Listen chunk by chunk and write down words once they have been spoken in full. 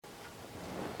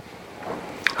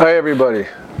Hi everybody,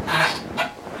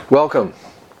 welcome.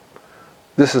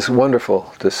 This is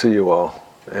wonderful to see you all,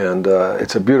 and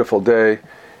it's a beautiful day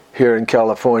here in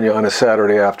California on a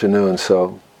Saturday afternoon,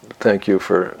 so thank you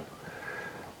for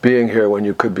being here when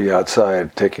you could be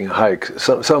outside taking a hike.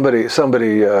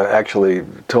 Somebody actually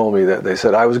told me that they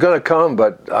said, I was going to come,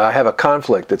 but I have a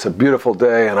conflict. It's a beautiful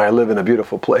day and I live in a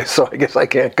beautiful place, so I guess I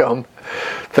can't come.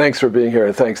 Thanks for being here,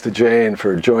 and thanks to Jane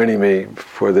for joining me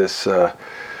for this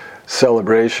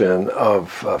celebration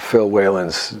of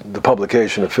the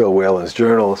publication of Phil Whalen's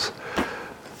journals.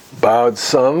 Bowed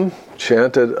some,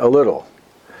 chanted a little.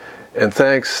 And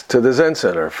thanks to the Zen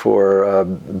Center for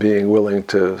being willing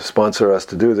to sponsor us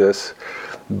to do this.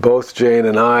 Both Jane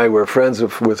and I were friends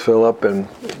with Philip, and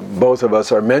both of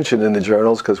us are mentioned in the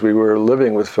journals because we were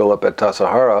living with Philip at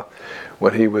Tassajara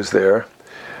when he was there.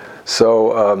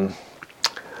 So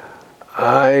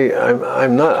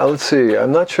I'm not. Let's see.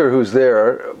 I'm not sure who's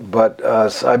there, but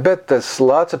I bet there's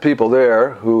lots of people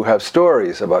there who have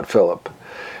stories about Philip.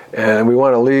 And we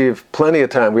want to leave plenty of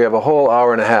time. We have a whole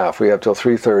hour and a half. We have till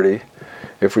 3:30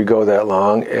 if we go that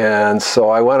long. And so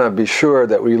I want to be sure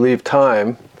that we leave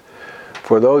time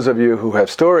for those of you who have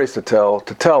stories to tell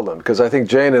them. Because I think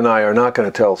Jane and I are not going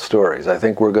to tell stories. I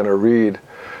think we're going to read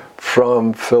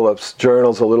from Philip's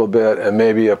journals a little bit and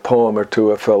maybe a poem or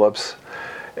two of Philip's.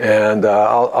 And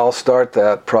I'll start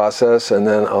that process and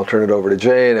then I'll turn it over to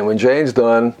Jane. And when Jane's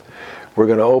done, we're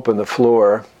going to open the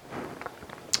floor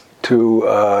to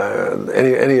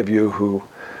any of you who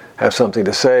have something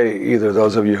to say, either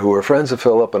those of you who are friends of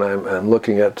Philip, and I'm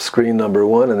looking at screen number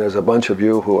 1, and there's a bunch of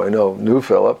you who I know knew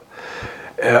Philip,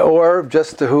 or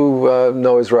just who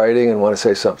know his writing and want to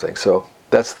say something. So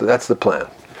that's the plan.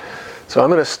 So I'm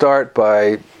going to start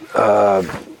by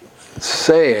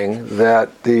saying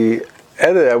that the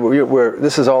editor,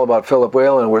 this is all about Philip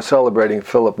Whalen, we're celebrating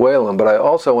Philip Whalen, but I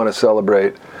also want to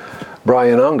celebrate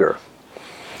Brian Unger.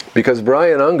 Because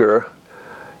Brian Unger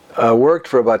worked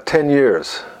for about 10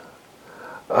 years,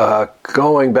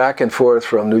 going back and forth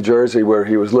from New Jersey, where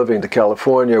he was living, to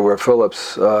California, where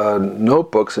Philip's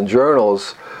notebooks and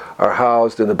journals are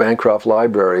housed in the Bancroft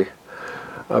Library.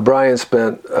 Brian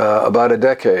spent about a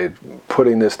decade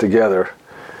putting this together,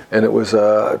 and it was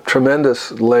a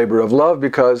tremendous labor of love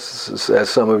because, as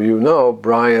some of you know,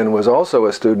 Brian was also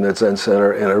a student at Zen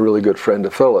Center and a really good friend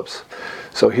of Philip's.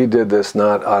 So he did this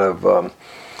not out of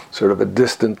sort of a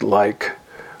distant-like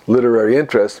literary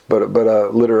interest, but a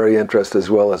literary interest as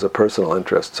well as a personal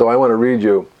interest. So I want to read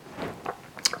you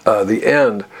the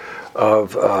end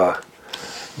of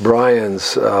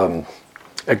Brian's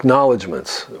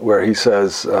acknowledgments, where he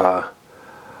says,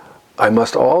 I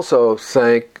must also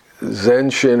thank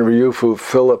Zenshin Ryufu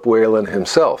Philip Whalen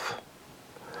himself.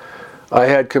 I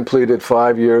had completed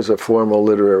 5 years of formal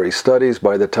literary studies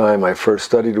by the time I first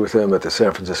studied with him at the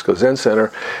San Francisco Zen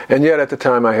Center, and yet at the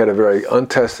time I had a very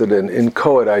untested and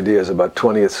inchoate ideas about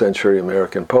 20th century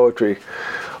American poetry.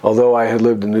 Although I had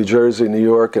lived in New Jersey, New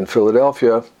York, and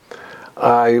Philadelphia,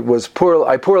 I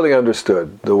poorly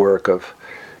understood the work of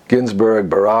Ginsberg,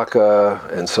 Baraka,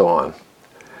 and so on.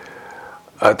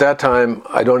 At that time,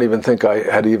 I don't even think I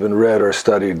had even read or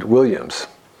studied Williams.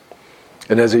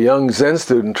 And as a young Zen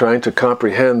student trying to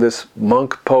comprehend this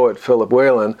monk poet Philip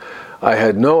Whalen, I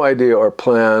had no idea or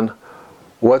plan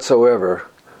whatsoever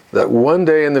that one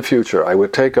day in the future I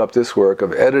would take up this work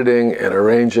of editing and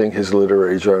arranging his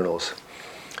literary journals.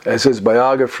 As his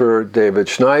biographer David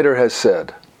Schneider has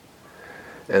said,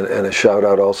 and a shout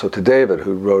out also to David,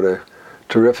 who wrote a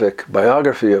terrific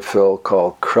biography of Phil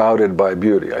called Crowded by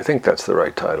Beauty. I think that's the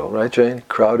right title, right, Jane?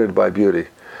 Crowded by Beauty.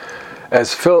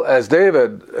 As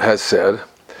David has said,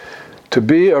 to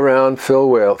be around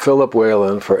Philip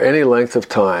Whalen for any length of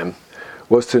time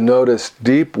was to notice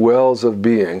deep wells of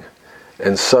being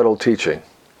and subtle teaching.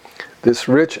 The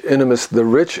rich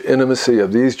intimacy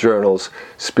of these journals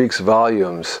speaks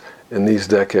volumes in these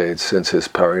decades since his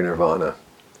parinirvana.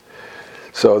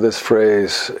 So this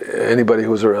phrase, anybody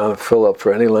who was around Philip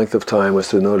for any length of time was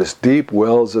to notice deep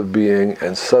wells of being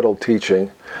and subtle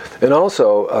teaching, and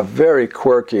also a very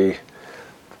quirky,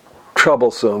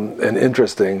 troublesome and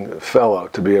interesting fellow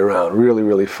to be around. Really,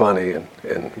 really funny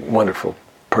and wonderful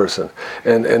person.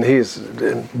 And he's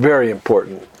very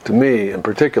important to me in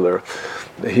particular.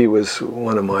 He was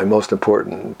one of my most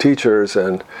important teachers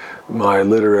and my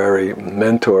literary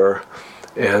mentor.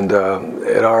 And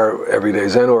at our Everyday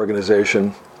Zen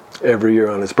organization, every year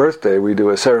on his birthday, we do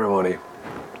a ceremony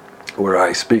where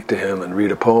I speak to him and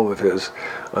read a poem of his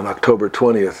on October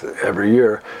 20th every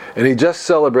year. And he just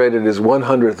celebrated his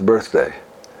 100th birthday.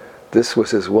 This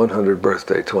was his 100th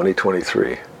birthday,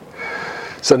 2023.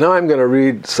 So now I'm going to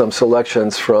read some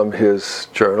selections from his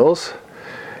journals.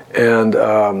 And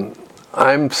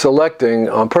I'm selecting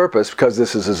on purpose, because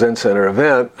this is a Zen Center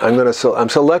event, I'm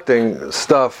selecting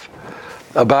stuff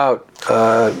about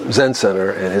Zen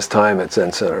Center and his time at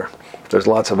Zen Center. There's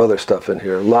lots of other stuff in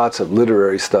here, lots of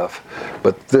literary stuff,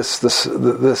 but this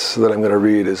that I'm going to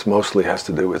read mostly has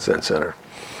to do with Zen Center.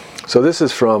 So this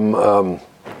is from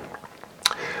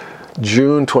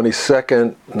June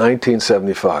 22nd,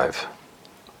 1975.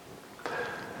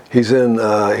 He's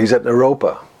at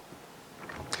Naropa,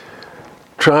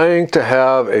 trying to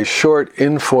have a short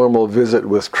informal visit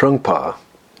with Trungpa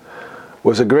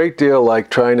was a great deal like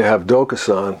trying to have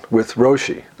Dokusan with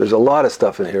Roshi. There's a lot of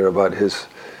stuff in here about his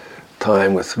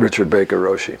time with Richard Baker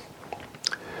Roshi.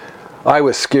 I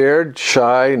was scared,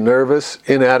 shy, nervous,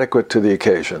 inadequate to the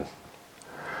occasion.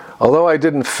 Although I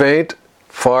didn't faint,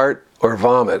 fart, or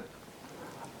vomit,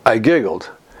 I giggled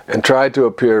and tried to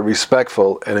appear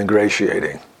respectful and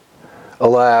ingratiating.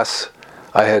 Alas,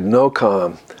 I had no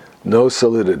calm, no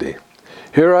solidity.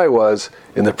 Here I was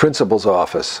in the principal's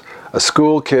office, a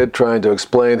school kid trying to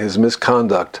explain his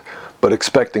misconduct but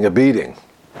expecting a beating.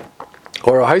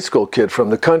 Or a high school kid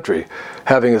from the country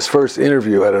having his first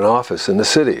interview at an office in the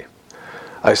city.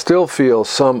 I still feel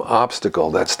some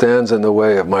obstacle that stands in the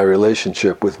way of my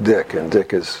relationship with Dick, and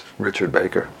Dick is Richard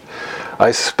Baker. I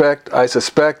suspect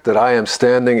that I am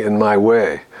standing in my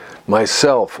way,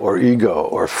 myself or ego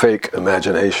or fake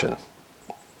imagination.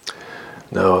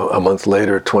 Now, a month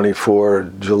later,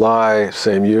 24 July,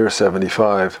 same year,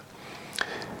 75,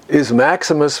 is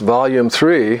Maximus Volume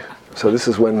 3, so this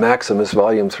is when Maximus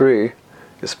Volume 3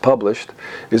 is published,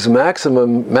 is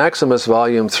Maximus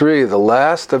Volume 3 the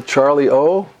last of Charlie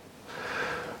O?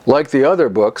 Like the other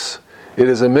books, it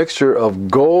is a mixture of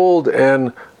gold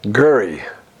and gurry,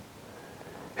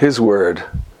 his word,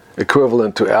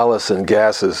 equivalent to Alison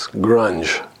Gass's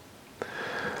grunge.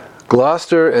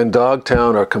 Gloucester and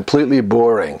Dogtown are completely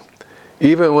boring,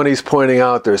 even when he's pointing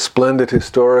out their splendid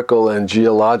historical and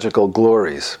geological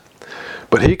glories.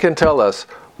 But he can tell us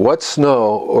what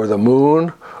snow or the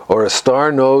moon or a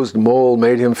star-nosed mole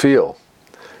made him feel,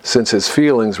 since his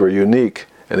feelings were unique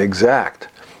and exact,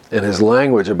 and his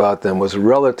language about them was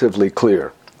relatively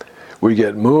clear. We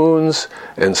get moons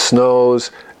and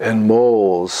snows and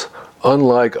moles,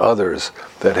 unlike others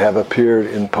that have appeared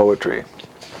in poetry.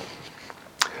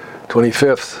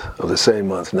 25th of the same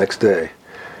month, next day.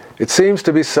 It seems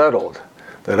to be settled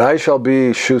that I shall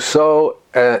be Shusou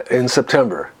in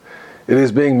September. It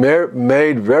is being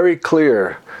made very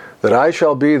clear that I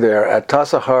shall be there at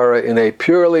Tassajara in a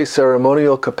purely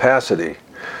ceremonial capacity.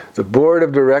 The board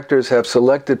of directors have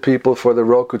selected people for the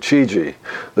Rokuchiji.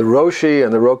 The Roshi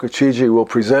and the Rokuchiji will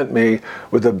present me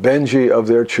with a Benji of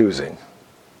their choosing.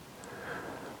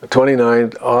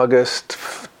 29th August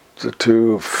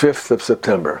to 5th of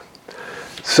September.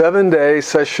 7-day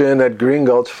session at Green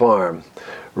Gulch Farm.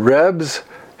 Reb's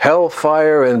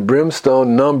hellfire and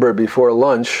brimstone number before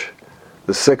lunch,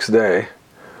 the 6th day,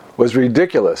 was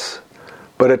ridiculous,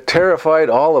 but it terrified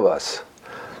all of us.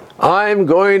 I'm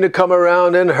going to come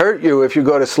around and hurt you if you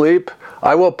go to sleep.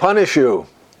 I will punish you.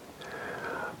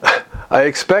 I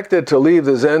expected to leave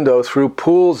the Zendo through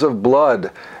pools of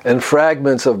blood and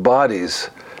fragments of bodies,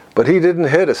 but he didn't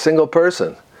hit a single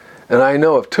person, and I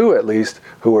know of 2 at least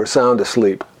who were sound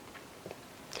asleep.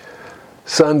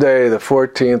 Sunday, the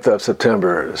 14th of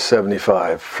September,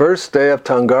 75, first day of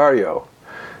Tangaryo.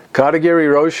 Katagiri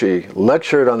Roshi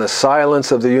lectured on the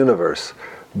silence of the universe,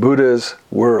 Buddha's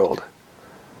world.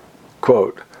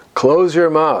 Quote, close your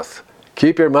mouth,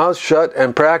 keep your mouth shut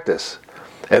and practice.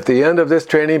 At the end of this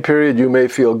training period you may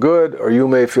feel good or you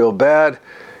may feel bad.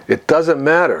 It doesn't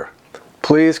matter.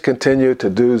 Please continue to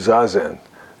do Zazen,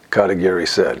 Katagiri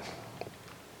said.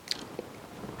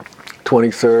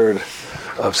 23rd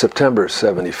of September,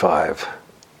 75.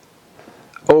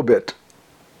 Obit.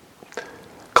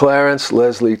 Clarence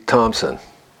Leslie Thompson,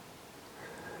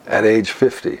 at age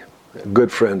 50, a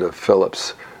good friend of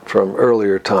Philip's from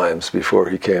earlier times before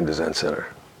he came to Zen Center.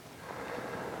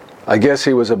 I guess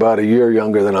he was about a year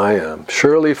younger than I am.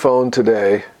 Shirley phoned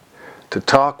today to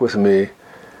talk with me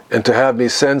and to have me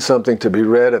send something to be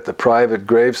read at the private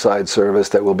graveside service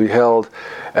that will be held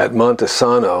at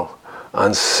Montesano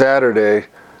on Saturday,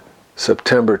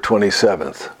 September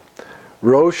 27th.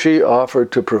 Roshi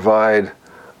offered to provide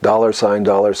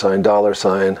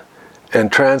 $,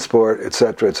 and transport,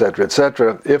 etc., etc.,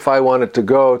 etc., if I wanted to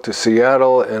go to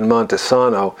Seattle and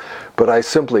Montesano, but I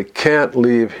simply can't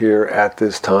leave here at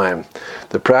this time.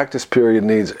 The practice period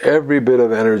needs every bit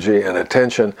of energy and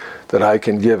attention that I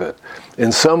can give it.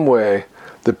 In some way,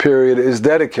 the period is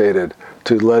dedicated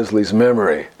to Leslie's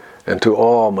memory and to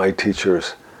all my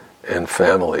teachers and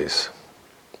families.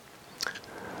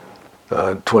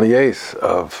 28th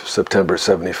of September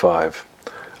 75.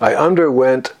 I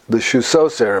underwent the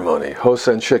Shuso ceremony,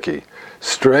 Hosen Shiki,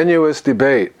 strenuous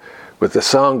debate with the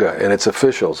Sangha and its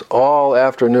officials all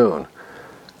afternoon.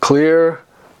 Clear,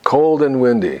 cold and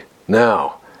windy,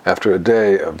 now, after a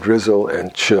day of drizzle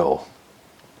and chill.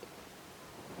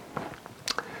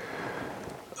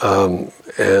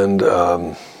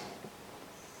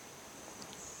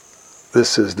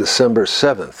 This is December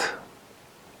 7th,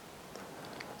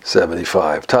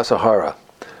 75. Tassajara.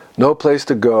 No place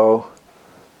to go,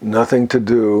 nothing to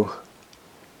do.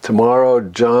 Tomorrow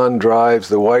John drives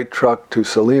the white truck to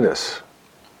Salinas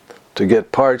to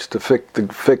get parts to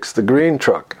fix the green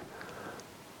truck.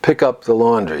 Pick up the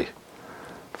laundry.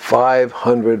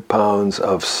 500 pounds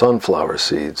of sunflower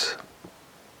seeds.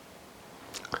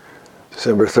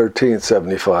 December 13th,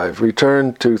 75.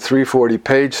 Return to 340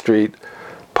 Page Street.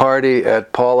 Party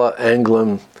at Paula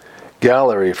Anglin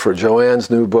Gallery for Joanne's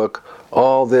new book,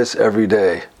 All This Every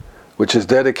Day, which is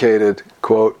dedicated,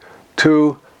 quote,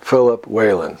 to Philip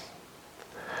Whalen.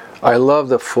 I love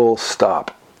the full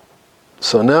stop.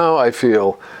 So now I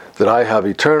feel that I have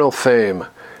eternal fame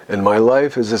and my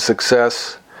life is a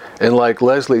success, and like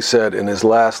Leslie said in his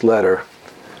last letter,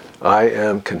 I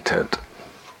am content.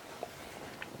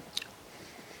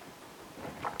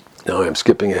 Now I'm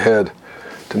skipping ahead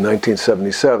to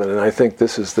 1977, and I think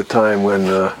this is the time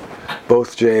when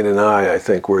both Jane and I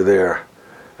think, were there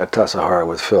at Tassajara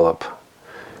with Philip.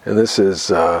 And this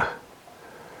is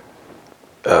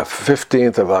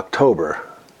 15th of October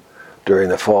during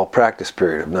the fall practice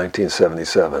period of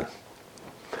 1977.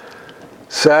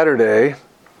 Saturday,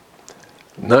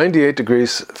 98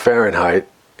 degrees Fahrenheit,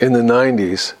 in the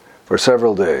 90s for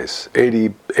several days,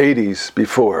 80s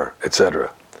before,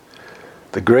 etc.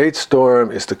 The great storm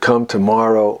is to come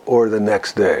tomorrow or the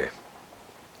next day.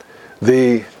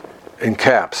 The, in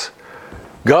caps,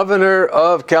 Governor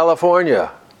of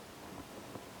California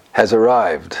has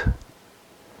arrived,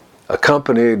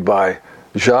 accompanied by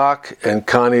Jacques and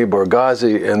Connie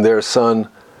Borgazzi and their son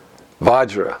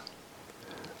Vajra,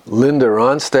 Linda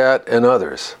Ronstadt and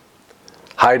others.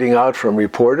 Hiding out from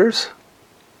reporters?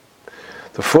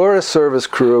 The Forest Service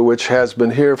crew, which has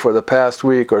been here for the past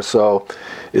week or so,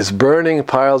 is burning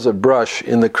piles of brush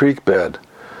in the creek bed,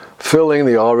 filling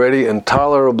the already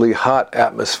intolerably hot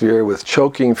atmosphere with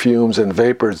choking fumes and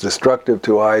vapors destructive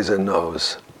to eyes and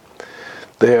nose.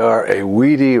 They are a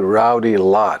weedy, rowdy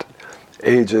lot,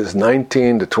 ages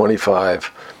 19 to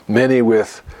 25, many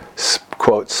with,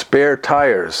 quote, spare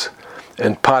tires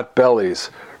and pot bellies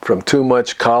from too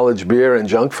much college beer and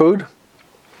junk food.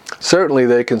 Certainly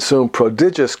they consume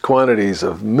prodigious quantities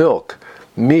of milk,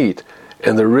 meat,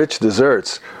 and the rich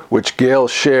desserts which Gail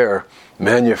Scher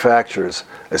manufactures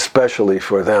especially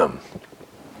for them.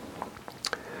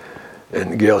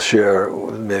 And Gail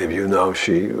Scher, many of you know,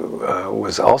 she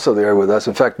was also there with us.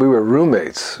 In fact, we were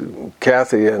roommates.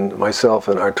 Kathy and myself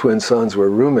and our twin sons were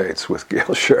roommates with Gail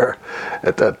Scher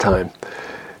at that time.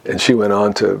 And she went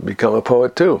on to become a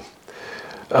poet too.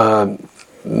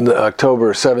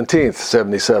 October 17th,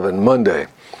 77, Monday.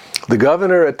 The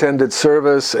governor attended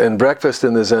service and breakfast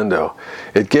in the Zendo.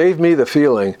 It gave me the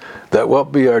feeling that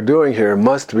what we are doing here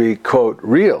must be, quote,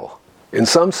 real, in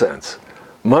some sense,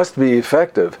 must be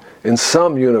effective in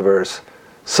some universe,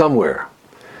 somewhere.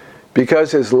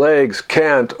 Because his legs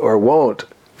can't or won't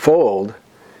fold,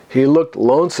 he looked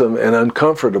lonesome and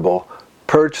uncomfortable,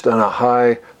 perched on a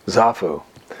high zafu.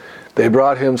 They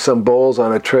brought him some bowls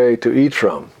on a tray to eat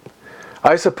from.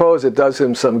 I suppose it does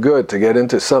him some good to get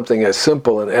into something as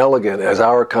simple and elegant as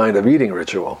our kind of eating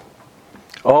ritual.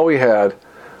 All we had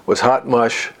was hot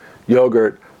mush,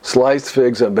 yogurt, sliced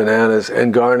figs and bananas,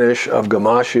 and garnish of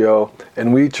gamashio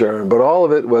and wheat germ, but all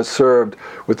of it was served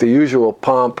with the usual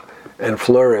pomp and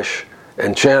flourish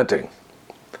and chanting.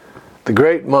 The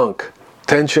great monk,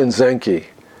 Tenshin Zenki,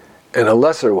 and a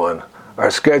lesser one are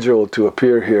scheduled to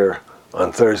appear here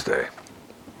on Thursday.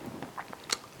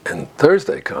 And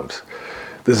Thursday comes.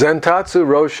 The Zentatsu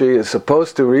Roshi is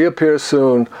supposed to reappear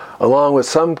soon along with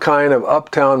some kind of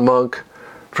uptown monk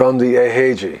from the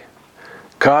Eiheiji.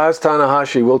 Kaz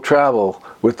Tanahashi will travel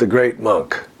with the great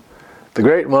monk. The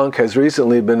great monk has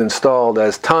recently been installed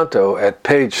as Tanto at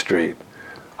Page Street,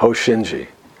 Hoshinji.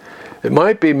 It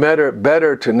might be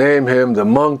better to name him the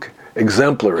monk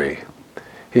exemplary.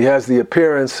 He has the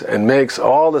appearance and makes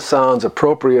all the sounds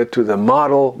appropriate to the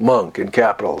model monk, in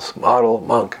capitals, model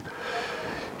monk.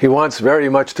 He wants very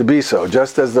much to be so,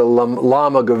 just as the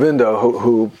Lama Govinda,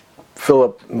 who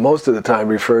Philip most of the time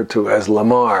referred to as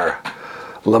Lamar.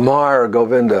 Lamar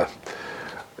Govinda.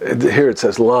 Here it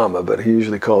says Lama, but he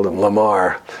usually called him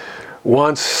Lamar.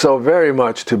 wants so very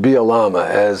much to be a Lama,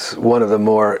 as one of the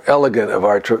more elegant of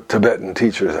our Tibetan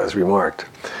teachers has remarked.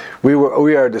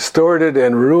 We are distorted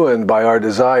and ruined by our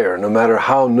desire, no matter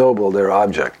how noble their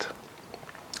object.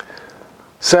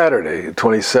 Saturday,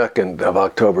 22nd of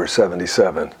October,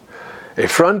 77. A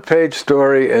front-page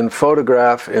story and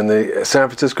photograph in the San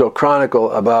Francisco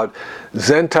Chronicle about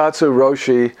Zentatsu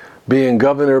Roshi being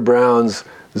Governor Brown's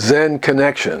Zen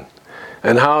connection,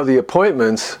 and how the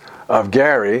appointments of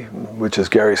Gary, which is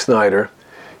Gary Snyder,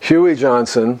 Huey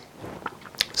Johnson,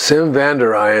 Sim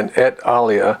Vanderayan et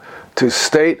alia, to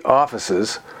state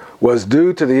offices was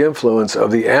due to the influence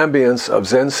of the ambience of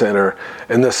Zen Center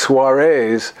and the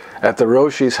soirees at the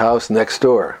Roshi's house next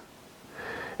door.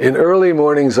 In early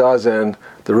morning zazen,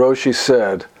 the Roshi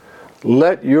said,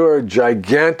 "Let your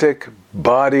gigantic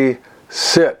body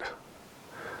sit."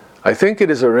 I think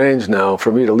it is arranged now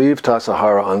for me to leave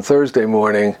Tassajara on Thursday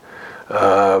morning,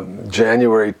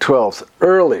 January 12th,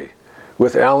 early,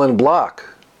 with Alan Block,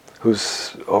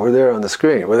 who's over there on the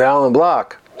screen, with Alan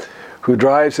Block, who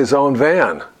drives his own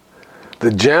van.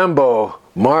 The Jambo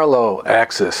Marlowe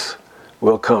axis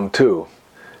will come too,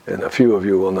 and a few of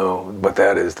you will know what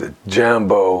that is, the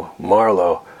Jambo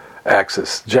Marlowe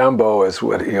axis. Jambo is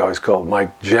what he always called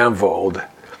Mike Jamvold,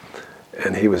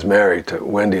 and he was married to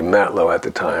Wendy Matlow at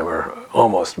the time, or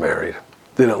almost married.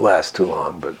 Didn't last too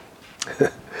long, but...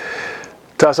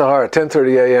 Tassajara,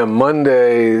 10:30 a.m.,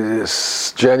 Monday,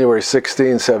 January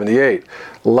 16, 78.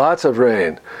 Lots of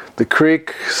rain. The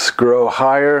creeks grow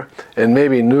higher, and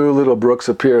maybe new little brooks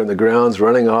appear in the grounds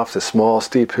running off the small,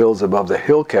 steep hills above the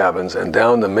hill cabins and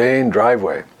down the main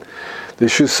driveway. The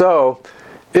Shuso,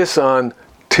 Isan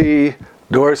T.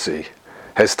 Dorsey,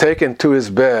 has taken to his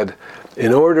bed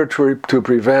in order to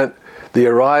prevent the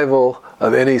arrival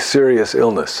of any serious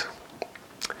illness.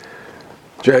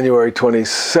 January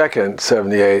 22nd,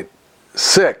 78,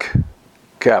 sick,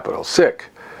 capital, sick.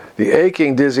 The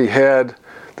aching, dizzy head,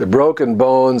 the broken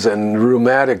bones and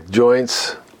rheumatic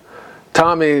joints.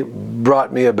 Tommy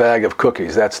brought me a bag of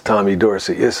cookies. That's Tommy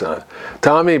Dorsey, Isan.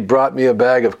 Tommy brought me a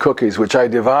bag of cookies, which I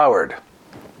devoured.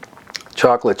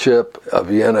 Chocolate chip, a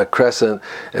Vienna crescent,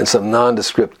 and some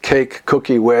nondescript cake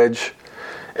cookie wedge.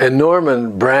 And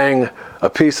Norman brang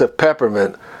a piece of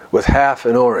peppermint with half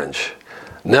an orange.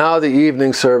 Now the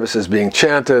evening service is being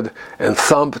chanted and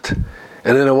thumped,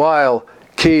 and in a while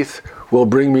Keith will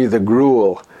bring me the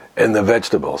gruel and the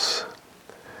vegetables.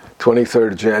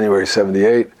 23rd January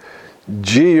 78,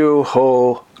 Jiyu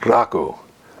Ho Raku,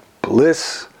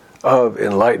 bliss of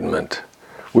enlightenment,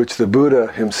 which the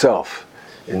Buddha himself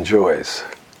enjoys.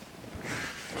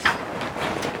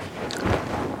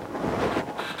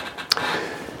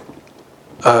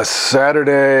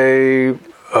 Saturday,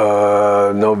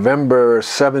 November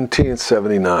 17th,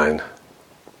 79.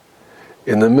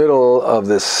 In the middle of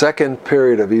the second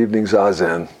period of evening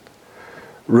zazen,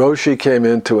 Roshi came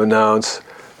in to announce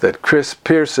that Chris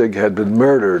Pirsig had been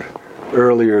murdered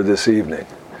earlier this evening.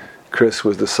 Chris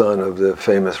was the son of the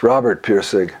famous Robert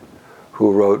Pirsig,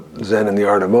 who wrote Zen and the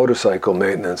Art of Motorcycle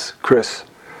Maintenance. Chris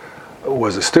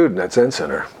was a student at Zen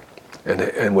Center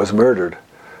and was murdered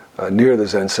near the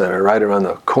Zen Center, right around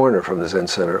the corner from the Zen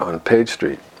Center on Page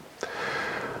Street.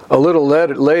 A little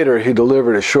later, he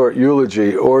delivered a short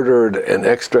eulogy, ordered an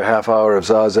extra half hour of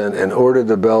zazen, and ordered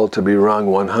the bell to be rung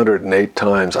 108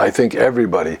 times. I think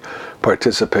everybody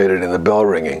participated in the bell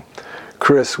ringing.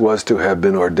 Chris was to have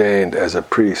been ordained as a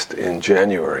priest in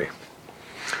January.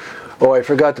 Oh, I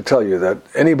forgot to tell you that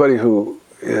anybody who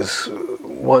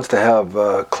wants to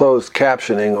have closed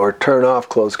captioning or turn off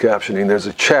closed captioning, there's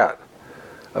a chat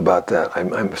about that.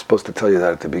 I'm supposed to tell you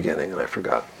that at the beginning, and I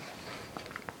forgot.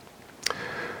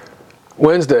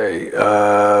 Wednesday,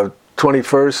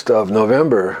 21st of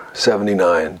November,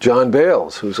 79. John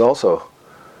Bales, who's also,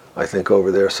 I think,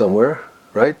 over there somewhere,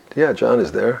 right? Yeah, John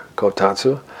is there,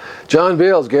 Kotatsu. John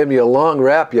Bales gave me a long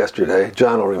rap yesterday.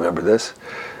 John will remember this,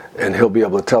 and he'll be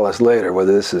able to tell us later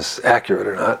whether this is accurate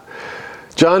or not.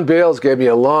 John Bales gave me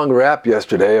a long rap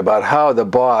yesterday about how the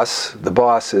boss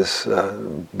is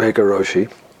Baker Roshi,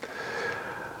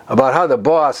 about how the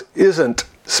boss isn't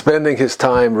spending his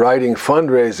time writing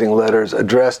fundraising letters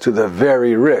addressed to the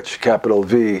very rich, capital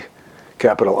V,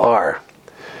 capital R.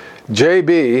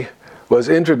 JB was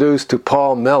introduced to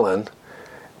Paul Mellon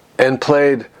and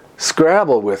played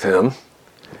Scrabble with him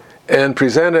and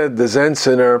presented the Zen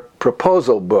Center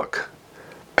proposal book.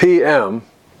 PM,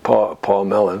 Paul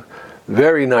Mellon,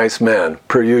 very nice man,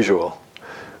 per usual.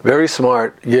 Very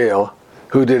smart, Yale,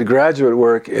 who did graduate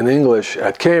work in English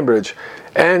at Cambridge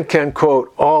and can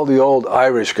quote all the old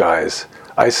Irish guys.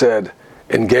 I said,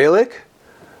 in Gaelic?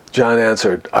 John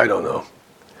answered, I don't know.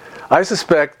 I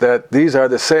suspect that these are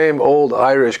the same old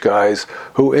Irish guys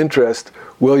who interest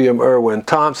William Irwin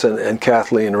Thompson and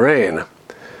Kathleen Raine.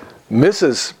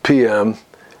 Mrs. PM,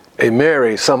 a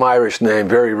Mary, some Irish name,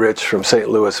 very rich, from St.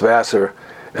 Louis Vassar,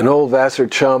 an old Vassar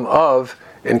chum of,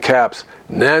 in caps,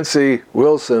 Nancy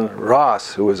Wilson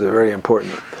Ross, who was a very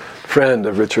important friend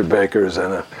of Richard Baker's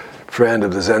and a friend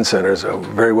of the Zen Center's, a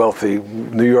very wealthy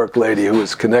New York lady who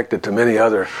was connected to many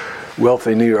other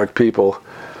wealthy New York people.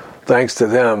 Thanks to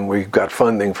them, we got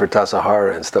funding for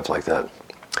Tassajara and stuff like that.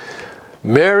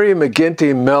 Mary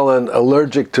McGinty Mellon,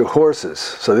 allergic to horses.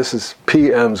 So this is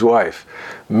PM's wife.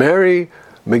 Mary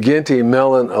McGinty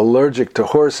Mellon, allergic to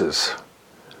horses.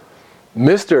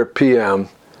 Mr. PM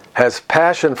has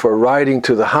passion for riding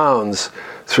to the hounds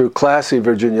through classy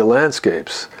Virginia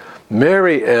landscapes.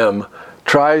 Mary M.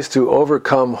 tries to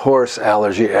overcome horse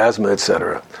allergy, asthma,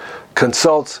 etc.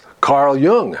 Consults Carl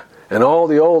Jung and all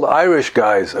the old Irish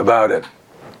guys about it.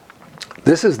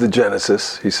 This is the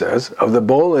genesis, he says, of the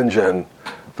Bollingen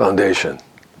Foundation.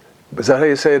 Is that how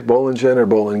you say it? Bollingen or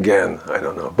Bollingen? I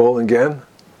don't know. Bollingen?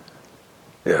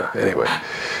 Yeah, anyway.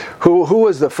 Who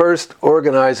was the first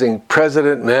organizing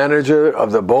president-manager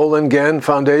of the Bollingen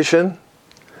Foundation?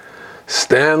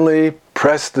 Stanley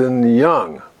Preston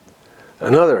Young,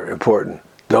 another important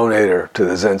donator to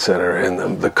the Zen Center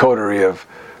and the coterie of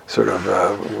sort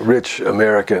of rich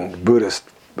American Buddhist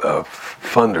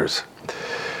funders.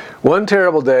 One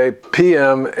terrible day,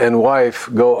 PM and wife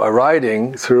go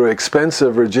a-riding through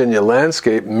expensive Virginia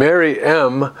landscape. Mary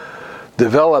M.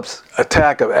 develops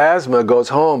attack of asthma, goes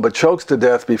home, but chokes to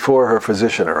death before her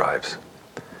physician arrives.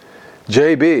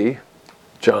 J.B.,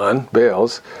 John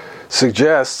Bales,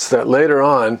 suggests that later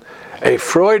on, a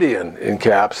Freudian, in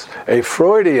caps, a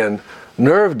Freudian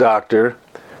nerve doctor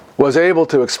was able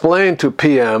to explain to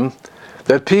PM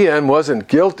that PM wasn't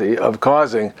guilty of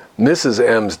causing Mrs.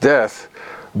 M's death.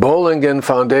 Bollingen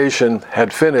Foundation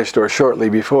had finished, or shortly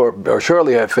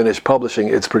had finished publishing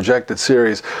its projected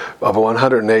series of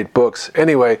 108 books.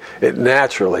 Anyway, it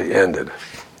naturally ended.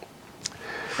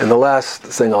 And the last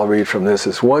thing I'll read from this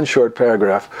is one short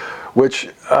paragraph, which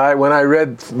when I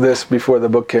read this before the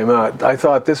book came out, I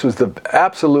thought this was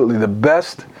absolutely the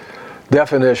best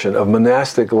definition of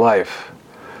monastic life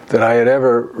that I had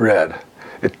ever read.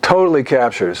 It totally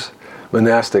captures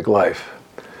monastic life.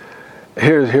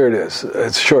 Here it is.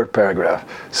 It's a short paragraph.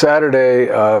 Saturday,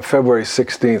 February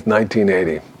 16th,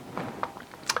 1980.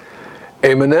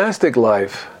 A monastic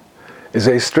life is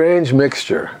a strange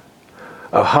mixture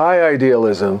of high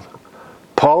idealism,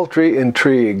 paltry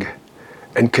intrigue,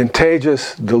 and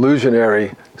contagious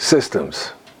delusionary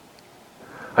systems.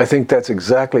 I think that's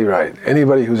exactly right.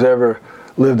 Anybody who's ever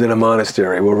lived in a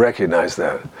monastery will recognize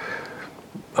that.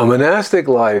 A monastic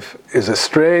life is a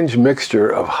strange mixture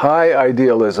of high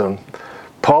idealism,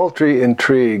 paltry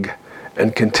intrigue,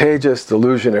 and contagious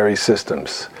delusionary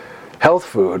systems. Health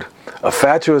food, a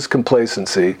fatuous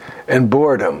complacency, and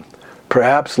boredom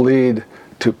perhaps lead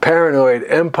to paranoid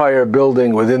empire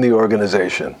building within the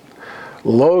organization.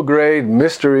 Low-grade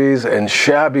mysteries and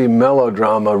shabby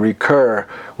melodrama recur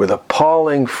with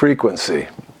appalling frequency.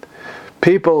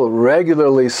 People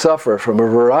regularly suffer from a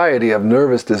variety of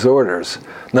nervous disorders,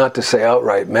 not to say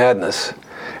outright madness,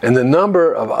 and the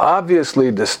number of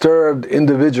obviously disturbed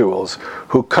individuals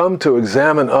who come to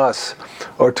examine us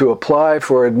or to apply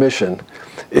for admission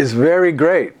is very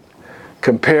great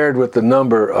compared with the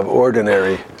number of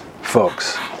ordinary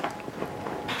folks.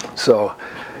 So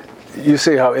you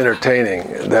see how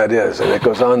entertaining that is, and it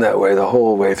goes on that way the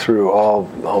whole way through,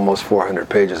 almost 400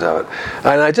 pages of it.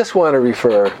 And I just want to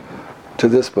refer to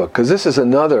this book, because this is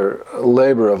another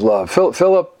labor of love.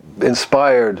 Philip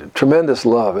inspired tremendous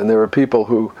love, and there were people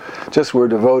who just were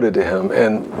devoted to him,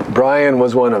 and Brian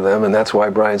was one of them, and that's why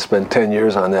Brian spent 10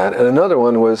 years on that. And another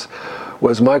one was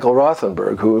Michael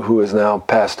Rothenberg, who is now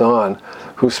passed on,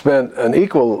 who spent an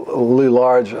equally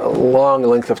long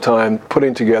length of time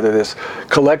putting together this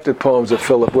collected poems of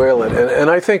Philip Whalen. And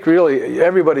I think really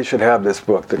everybody should have this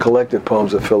book, The Collected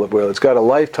Poems of Philip Whalen. It's got a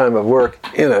lifetime of work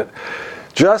in it.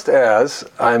 Just as,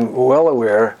 I'm well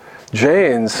aware,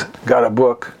 Jane's got a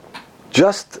book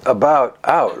just about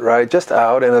out, right? Just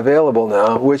out and available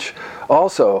now, which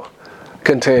also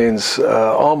contains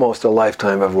almost a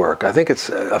lifetime of work. I think it's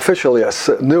officially a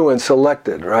new and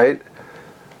selected, right?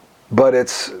 But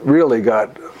it's really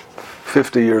got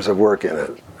 50 years of work in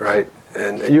it, right?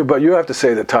 But you have to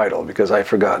say the title, because I've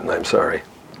forgotten, I'm sorry.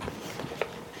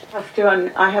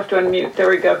 I have to unmute. There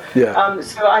we go. Yeah.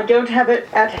 So I don't have it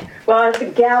at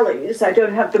the galleys. I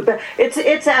don't have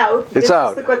it's out. It's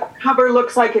out. This is what the cover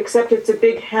looks like, except it's a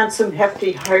big, handsome,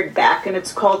 hefty hardback, and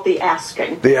it's called The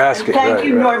Asking. The Asking. And thank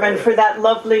you, Norman, for that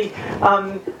lovely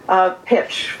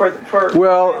pitch for.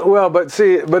 Well, but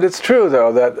it's true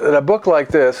though that a book like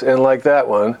this and like that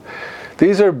one,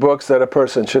 these are books that a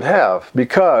person should have,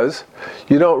 because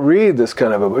you don't read this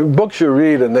kind of a book. Books you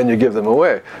read and then you give them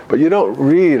away. But you don't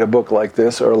read a book like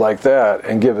this or like that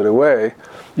and give it away.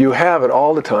 You have it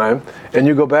all the time, and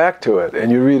you go back to it,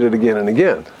 and you read it again and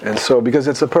again. And so, because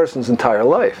it's a person's entire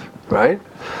life, right?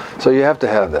 So you have to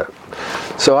have that.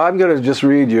 So I'm going to just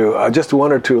read you just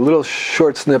one or two little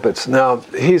short snippets. Now,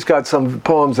 he's got some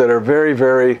poems that are very,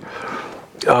 very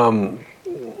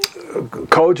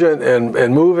cogent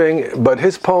and moving, but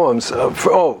his poems,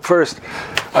 first,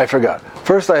 I forgot.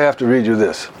 First I have to read you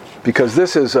this, because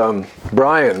this is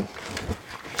Brian.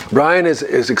 Brian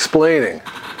is explaining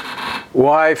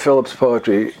why Philip's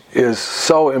poetry is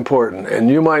so important, and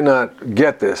you might not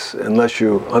get this unless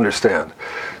you understand.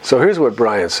 So here's what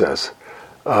Brian says.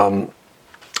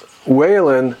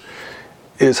 Whalen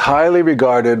is highly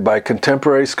regarded by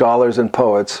contemporary scholars and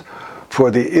poets for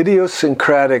the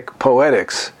idiosyncratic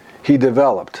poetics he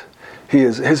developed.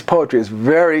 His poetry is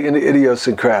very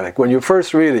idiosyncratic. When you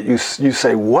first read it, you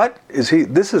say, "What is he?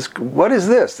 What is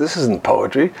this? This isn't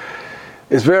poetry."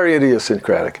 It's very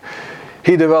idiosyncratic.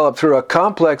 He developed through a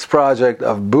complex project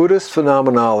of Buddhist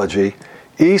phenomenology,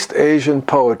 East Asian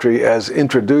poetry as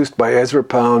introduced by Ezra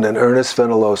Pound and Ernest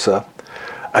Fenollosa,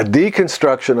 a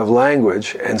deconstruction of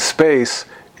language and space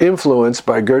influenced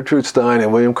by Gertrude Stein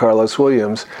and William Carlos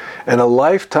Williams, and a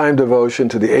lifetime devotion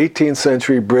to the 18th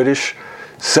century British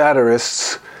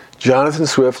satirists Jonathan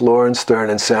Swift, Lawrence Sterne,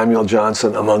 and Samuel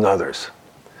Johnson, among others.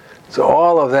 So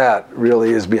all of that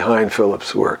really is behind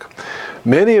Philip's work.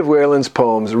 Many of Whalen's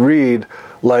poems read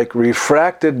like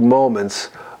refracted moments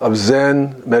of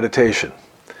Zen meditation,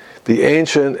 the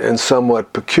ancient and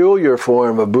somewhat peculiar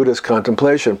form of Buddhist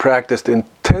contemplation practiced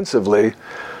intensively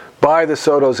by the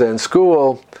Soto Zen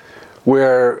school,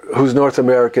 whose North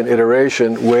American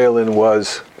iteration Whalen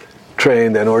was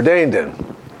trained and ordained in.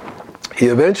 He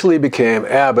eventually became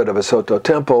abbot of a Soto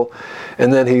temple,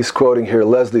 and then he's quoting here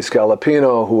Leslie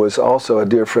Scalapino, who was also a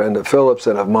dear friend of Philip's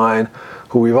and of mine,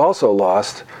 who we've also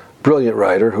lost, brilliant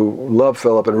writer who loved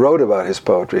Philip and wrote about his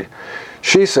poetry.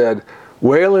 She said,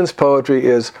 Whalen's poetry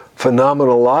is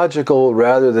phenomenological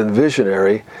rather than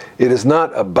visionary. It is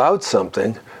not about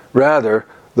something. Rather,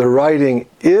 the writing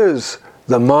is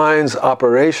the mind's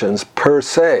operations per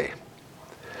se.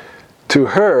 To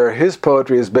her, his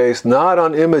poetry is based not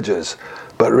on images,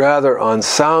 but rather on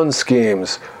sound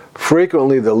schemes,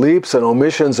 frequently the leaps and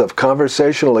omissions of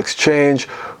conversational exchange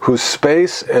whose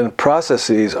space and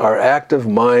processes are active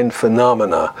mind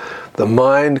phenomena, the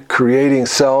mind creating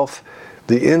self,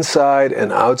 the inside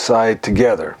and outside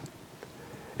together.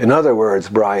 In other words,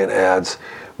 Brian adds,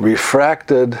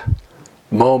 refracted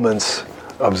moments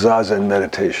of Zazen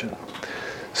meditation.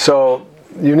 So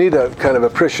you need to kind of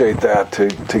appreciate that to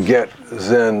get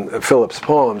Philip's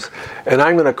poems. And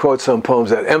I'm going to quote some poems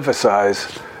that emphasize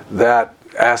that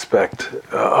aspect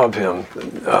of him.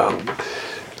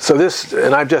 So this,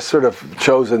 and I've just sort of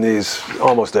chosen these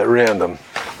almost at random.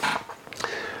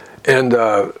 And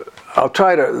I'll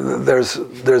try to,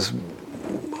 there's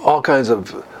all kinds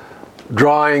of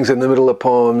drawings in the middle of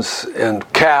poems and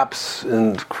caps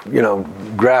and,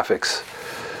 graphics.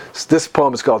 This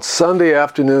poem is called Sunday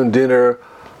Afternoon Dinner,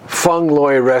 Feng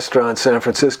Loi Restaurant, San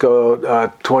Francisco,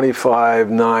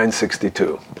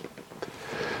 25962.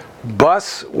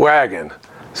 Bus, wagon,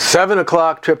 7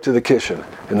 o'clock trip to the kitchen,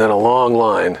 and then a long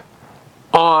line.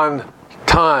 On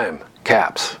time,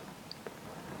 caps.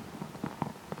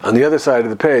 On the other side of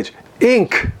the page,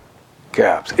 ink,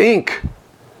 caps, ink.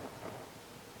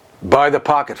 By the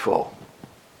pocketful.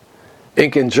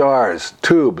 Ink in jars,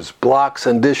 tubes, blocks,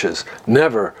 and dishes,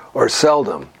 never or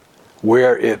seldom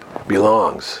where it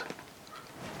belongs.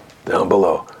 Down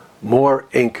below, more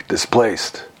ink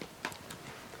displaced.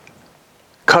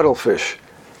 Cuttlefish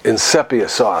in sepia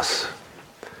sauce.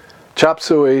 Chop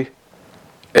suey,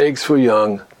 eggs for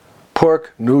young,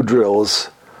 pork noodles,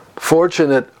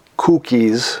 fortunate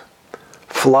cookies,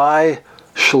 fly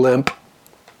shrimp,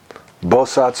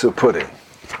 bosatsu pudding.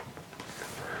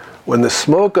 When the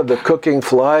smoke of the cooking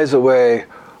flies away,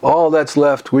 all that's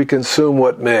left we consume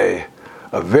what may.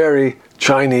 A very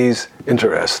Chinese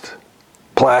interest.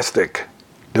 Plastic.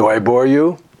 Do I bore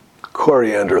you?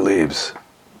 Coriander leaves.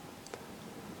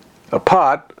 A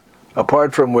pot,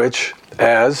 apart from which,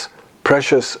 as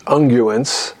precious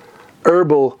unguents,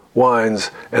 herbal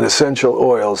wines, and essential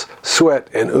oils sweat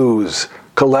and ooze,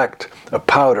 collect a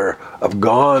powder of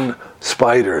gone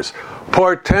spiders.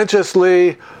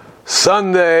 Portentously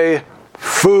Sunday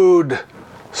food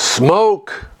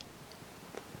smoke,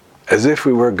 as if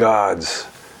we were gods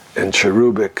and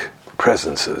cherubic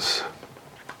presences.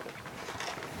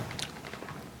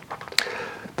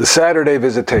 The Saturday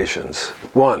visitations.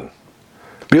 1.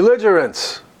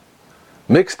 Belligerence,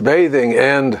 mixed bathing,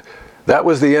 and that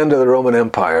was the end of the Roman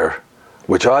Empire,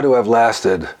 which ought to have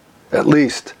lasted at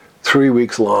least 3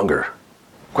 weeks longer.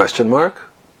 Question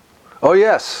mark? Oh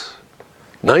yes,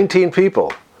 19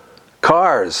 people,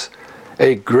 cars,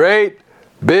 a great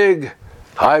big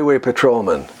highway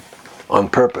patrolman on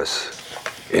purpose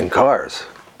in cars.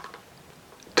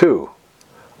 2.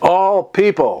 All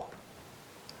people.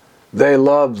 They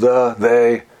love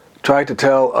they try to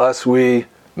tell us we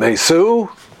may sue,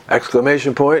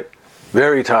 exclamation point,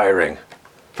 very tiring.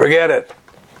 Forget it.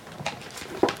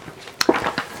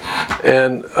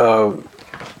 And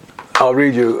I'll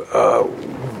read you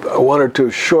 1 or 2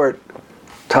 short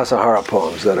Tassajara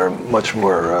poems that are much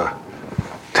more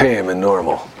tame and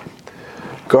normal.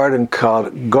 Garden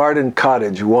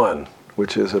Cottage 1,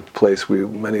 which is a place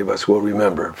many of us will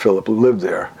remember. Philip lived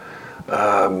there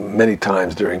many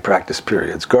times during practice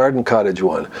periods. Garden Cottage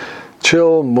 1.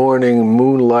 Chill morning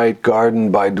moonlight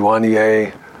garden by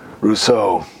Douanier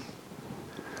Rousseau.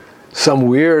 Some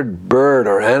weird bird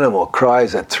or animal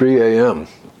cries at 3 a.m.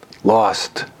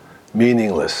 Lost,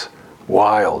 meaningless,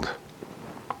 wild.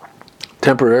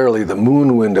 Temporarily, the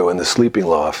moon window in the sleeping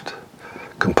loft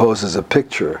composes a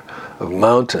picture of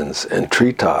mountains and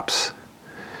treetops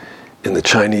in the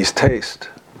Chinese taste,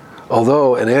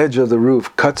 although an edge of the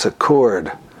roof cuts a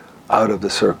cord out of the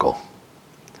circle.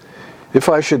 If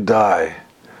I should die,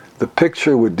 the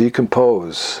picture would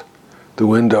decompose, the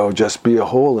window just be a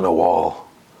hole in a wall,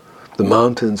 the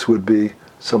mountains would be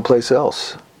someplace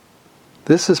else.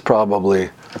 This is probably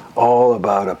all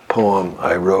about a poem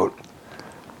I wrote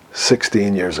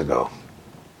 16 years ago.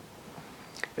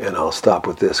 And I'll stop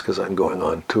with this because I'm going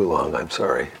on too long, I'm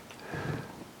sorry.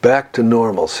 Back to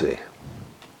Normalcy.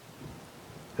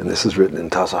 And this is written in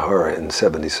Tassajara in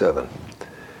 77.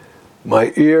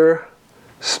 My ear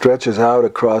stretches out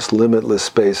across limitless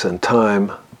space and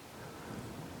time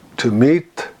to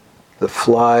meet the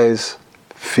fly's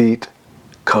feet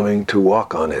coming to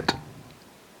walk on it.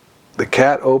 The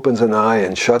cat opens an eye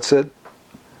and shuts it.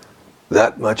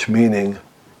 That much meaning,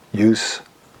 use,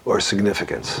 or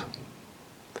significance.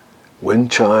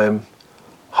 Wind chime,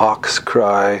 hawk's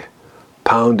cry,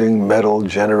 pounding metal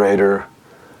generator,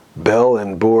 bell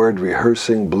and board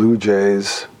rehearsing blue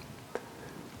jays.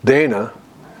 Dana,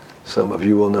 some of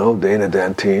you will know Dana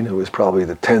Dantine, who was probably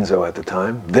the Tenzo at the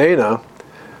time. Dana,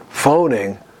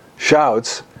 phoning,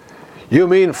 shouts, "You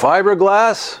mean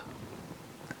fiberglass?"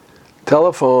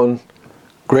 Telephone,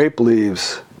 grape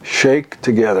leaves shake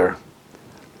together,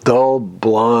 dull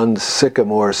blonde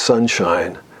sycamore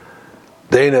sunshine.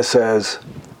 Dana says,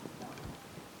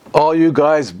 "All you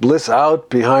guys bliss out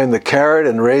behind the carrot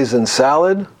and raisin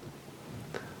salad?"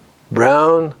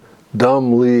 Brown,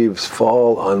 dumb leaves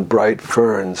fall on bright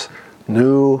ferns,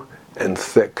 new and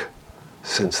thick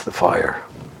since the fire.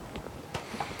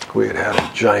 We had had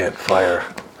a giant fire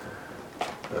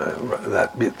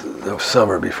the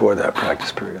summer before that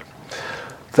practice period.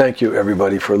 Thank you,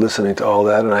 everybody, for listening to all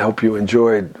that, and I hope you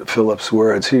enjoyed Philip's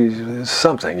words. He's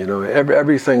something,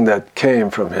 everything that came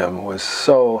from him was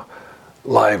so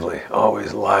lively,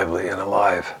 always lively and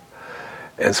alive.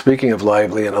 And speaking of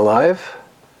lively and alive,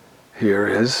 here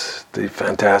is the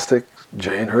fantastic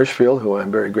Jane Hirschfield, who I'm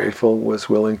very grateful was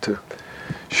willing to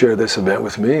share this event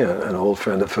with me, an old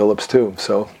friend of Philip's too.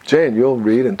 So, Jane, you'll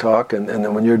read and talk, and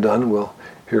then when you're done, we'll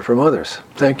hear from others.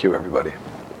 Thank you, everybody.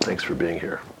 Thanks for being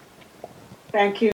here. Thank you.